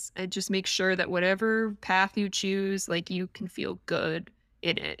balance. And just make sure that whatever path you choose, like you can feel good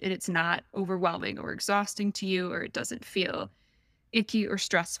in it. And it's not overwhelming or exhausting to you, or it doesn't feel icky or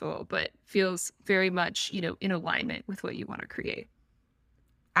stressful, but feels very much, in alignment with what you want to create.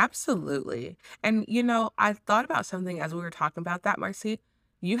 Absolutely. And, I thought about something as we were talking about that, Marcy.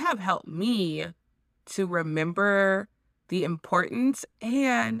 You have helped me to remember the importance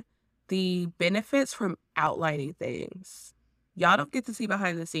and the benefits from outlining things. Y'all don't get to see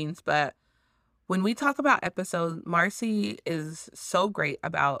behind the scenes, but when we talk about episodes, Marcy is so great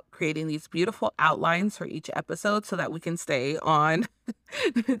about creating these beautiful outlines for each episode so that we can stay on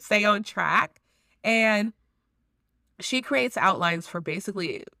stay on track. And she creates outlines for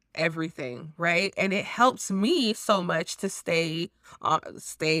basically everything, right? And it helps me so much to stay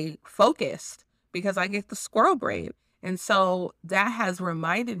focused because I get the squirrel brain. And so that has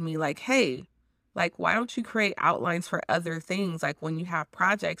reminded me like, hey, like why don't you create outlines for other things? Like when you have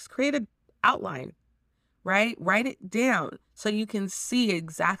projects, create an outline, right? Write it down so you can see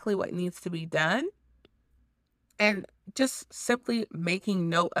exactly what needs to be done and just simply making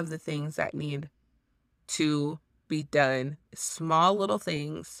note of the things that need to be done. Small little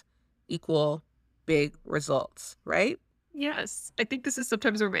things equal big results, right? Yes. I think this is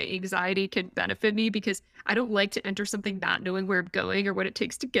sometimes where my anxiety can benefit me because I don't like to enter something not knowing where I'm going or what it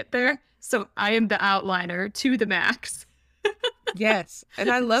takes to get there. So I am the outliner to the max. Yes, and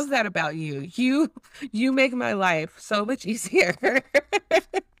I love that about you. You make my life so much easier.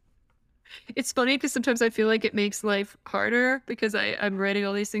 It's funny because sometimes I feel like it makes life harder because I'm writing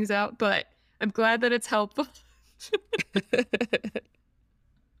all these things out, but I'm glad that it's helpful.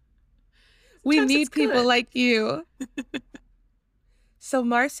 We Sometimes it's need people good. like you. So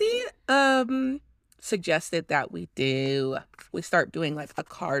Marcy suggested that we start doing like a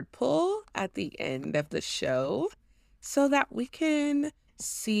card pull at the end of the show so that we can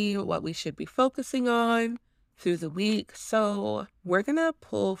see what we should be focusing on through the week. So we're going to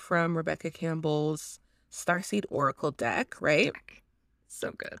pull from Rebecca Campbell's Starseed Oracle deck, right? Deck.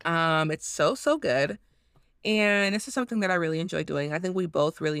 So good. It's so good. And this is something that I really enjoy doing. I think we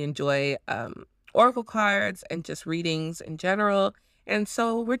both really enjoy oracle cards and just readings in general. And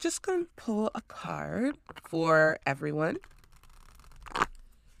so we're just going to pull a card for everyone.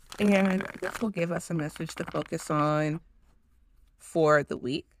 And this will give us a message to focus on for the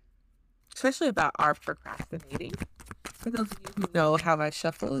week, especially about our procrastinating. For those of you who know how I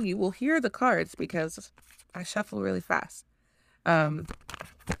shuffle, you will hear the cards because I shuffle really fast. If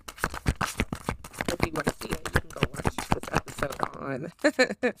you want to see it, you can go watch this episode on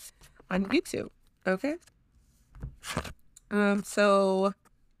on YouTube. Okay. So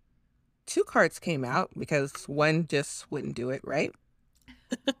two cards came out because one just wouldn't do it, right?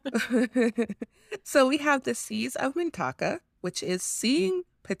 So we have the Seas of Mintaka, which is seeing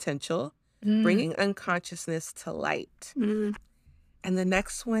potential, Mm, bringing unconsciousness to light. mm. And the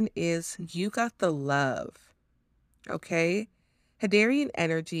next one is You Got the Love. Okay. Hadarian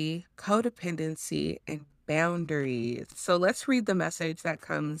energy, codependency, and boundaries. So let's read the message that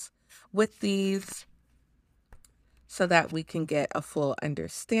comes with these so that we can get a full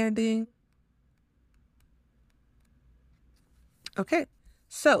understanding. Okay.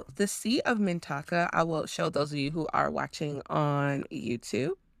 So the Sea of Mintaka, I will show those of you who are watching on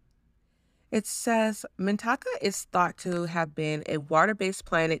YouTube. It says Mintaka is thought to have been a water-based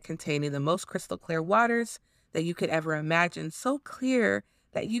planet containing the most crystal clear waters that you could ever imagine, so clear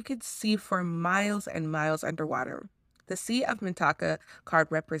that you could see for miles and miles underwater. The Sea of Mintaka card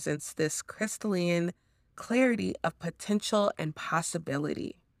represents this crystalline clarity of potential and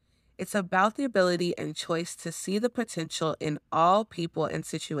possibility. It's about the ability and choice to see the potential in all people and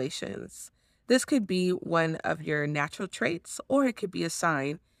situations. This could be one of your natural traits, or it could be a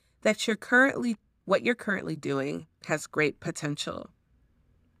sign that what you're currently doing has great potential.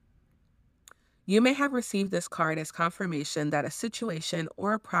 You may have received this card as confirmation that a situation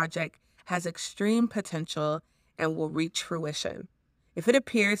or a project has extreme potential and will reach fruition. If it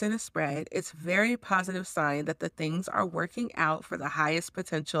appears in a spread, it's a very positive sign that the things are working out for the highest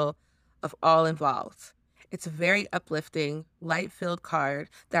potential of all involved. It's a very uplifting, light-filled card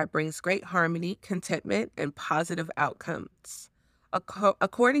that brings great harmony, contentment, and positive outcomes.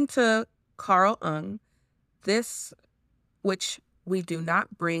 According to Carl Jung, this which we do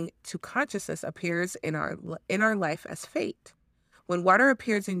not bring to consciousness appears in our life as fate. When water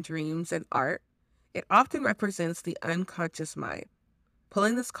appears in dreams and art, it often represents the unconscious mind.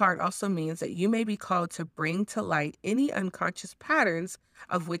 Pulling this card also means that you may be called to bring to light any unconscious patterns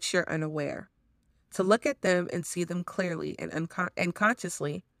of which you're unaware, to look at them and see them clearly and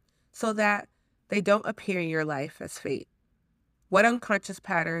consciously, so that They don't appear in your life as fate. What unconscious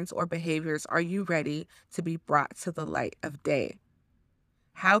patterns or behaviors are you ready to be brought to the light of day?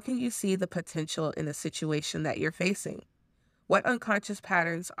 How can you see the potential in the situation that you're facing? What unconscious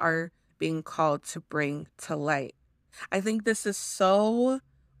patterns are being called to bring to light? I think this is so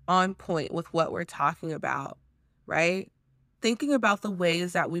on point with what we're talking about, right? Thinking about the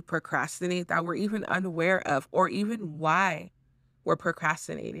ways that we procrastinate that we're even unaware of, or even why we're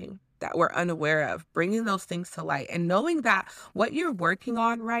procrastinating that we're unaware of, bringing those things to light and knowing that what you're working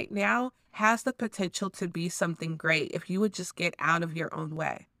on right now has the potential to be something great if you would just get out of your own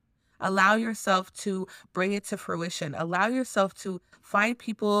way. Allow yourself to bring it to fruition. Allow yourself to find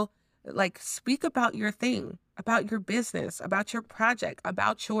people, like, speak about your thing, about your business, about your project,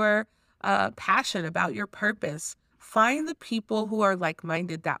 about your passion, about your purpose. Find the people who are like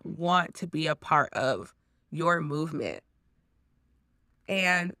minded that want to be a part of your movement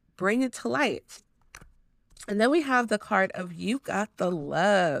and bring it to light. And then we have the card of you got the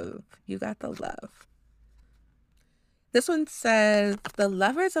love. You got the love. This one says the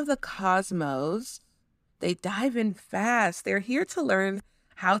lovers of the cosmos, they dive in fast. They're here to learn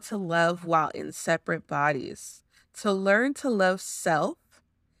how to love while in separate bodies, to learn to love self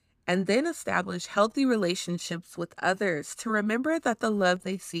and then establish healthy relationships with others, to remember that the love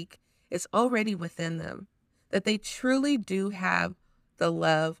they seek is already within them, that they truly do have the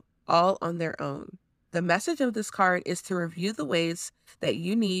love all on their own. The message of this card is to review the ways that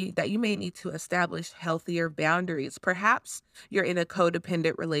you may need to establish healthier boundaries. Perhaps you're in a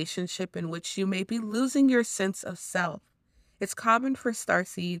codependent relationship in which you may be losing your sense of self. It's common for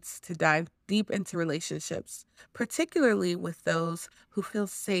starseeds to dive deep into relationships, particularly with those who feel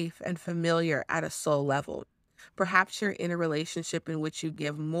safe and familiar at a soul level. Perhaps you're in a relationship in which you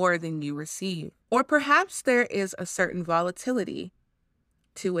give more than you receive. Or perhaps there is a certain volatility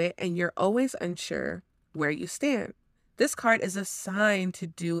to it and you're always unsure where you stand. This card is a sign to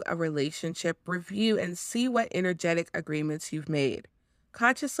do a relationship review and see what energetic agreements you've made,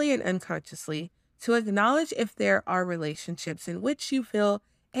 consciously and unconsciously, to acknowledge if there are relationships in which you feel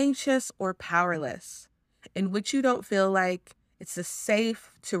anxious or powerless, in which you don't feel like it's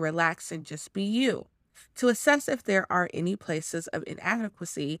safe to relax and just be you, to assess if there are any places of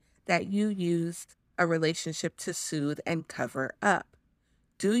inadequacy that you used a relationship to soothe and cover up.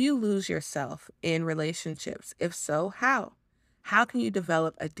 Do you lose yourself in relationships? If so, how? How can you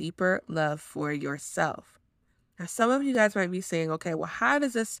develop a deeper love for yourself? Now, some of you guys might be saying, okay, well, how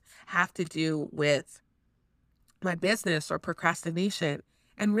does this have to do with my business or procrastination?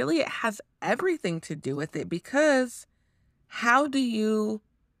 And really, it has everything to do with it because how do you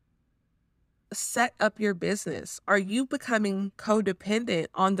set up your business? Are you becoming codependent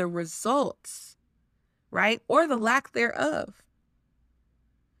on the results, right? Or the lack thereof?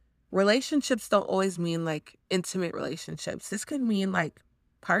 Relationships don't always mean like intimate relationships. This could mean like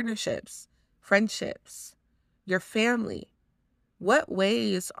partnerships, friendships, your family. What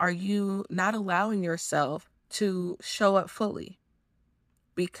ways are you not allowing yourself to show up fully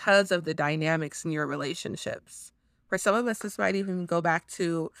because of the dynamics in your relationships? For some of us, this might even go back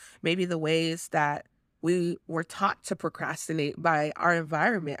to maybe the ways that we were taught to procrastinate by our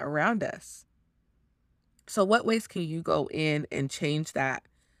environment around us. So, what ways can you go in and change that?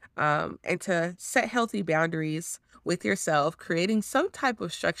 And to set healthy boundaries with yourself, creating some type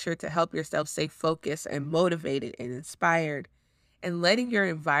of structure to help yourself stay focused and motivated and inspired, and letting your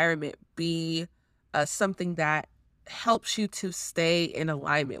environment be something that helps you to stay in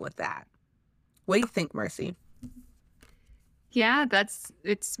alignment with that. What do you think, Mercy? Yeah,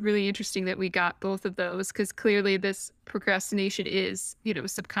 it's really interesting that we got both of those because clearly this procrastination is,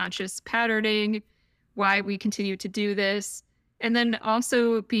 subconscious patterning, why we continue to do this. And then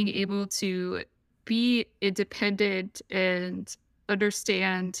also being able to be independent and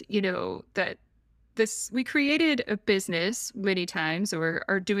understand, that we created a business many times or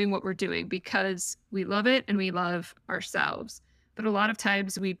are doing what we're doing because we love it and we love ourselves. But a lot of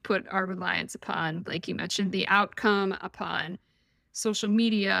times we put our reliance upon, like you mentioned, the outcome, upon social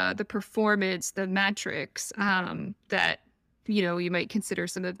media, the performance, the metrics that, you might consider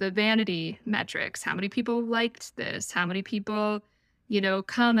some of the vanity metrics. How many people liked this? How many people,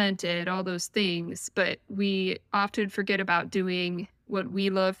 commented, all those things. But we often forget about doing what we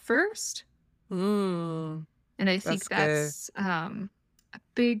love first. Mm, And I that's think good. that's a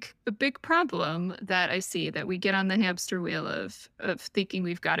big problem that I see, that we get on the hamster wheel of thinking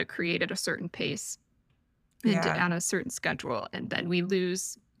we've got to create at a certain pace and Yeah, on a certain schedule, and then we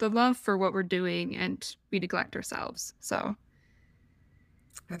lose the love for what we're doing and we neglect ourselves. So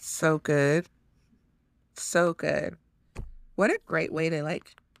that's so good. So good. What a great way to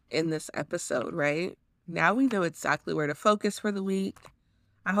like in this episode, right? Now we know exactly where to focus for the week.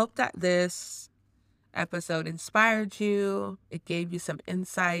 I hope that this episode inspired you. It gave you some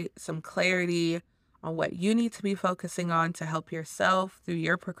insight, some clarity on what you need to be focusing on to help yourself through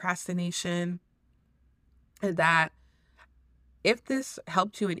your procrastination. And that if this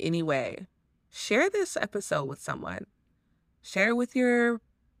helped you in any way, share this episode with someone. Share it with your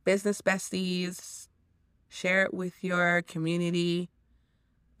business besties, share it with your community.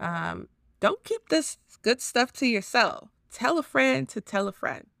 Don't keep this good stuff to yourself. Tell a friend to tell a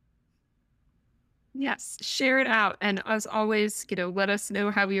friend. Yes, share it out. And as always, let us know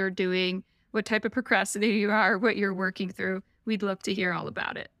how you're doing, what type of procrastinator you are, what you're working through. We'd love to hear all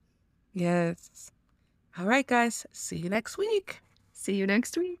about it. Yes. All right, guys. See you next week. See you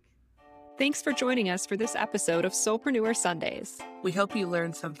next week. Thanks for joining us for this episode of Soulpreneur Sundays. We hope you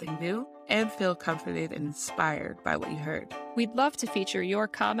learned something new and feel comforted and inspired by what you heard. We'd love to feature your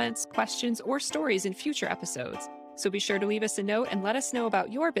comments, questions, or stories in future episodes. So be sure to leave us a note and let us know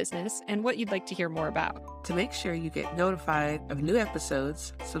about your business and what you'd like to hear more about. To make sure you get notified of new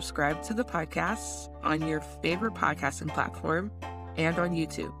episodes, subscribe to the podcasts on your favorite podcasting platform and on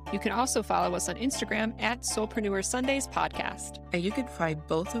YouTube. You can also follow us on Instagram at Soulpreneur Sundays Podcast. And you can find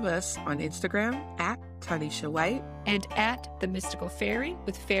both of us on Instagram at Tanisha White and at The Mystical Fairy,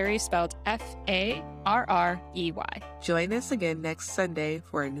 with fairy spelled Farrey. Join us again next Sunday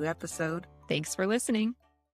for a new episode. Thanks for listening.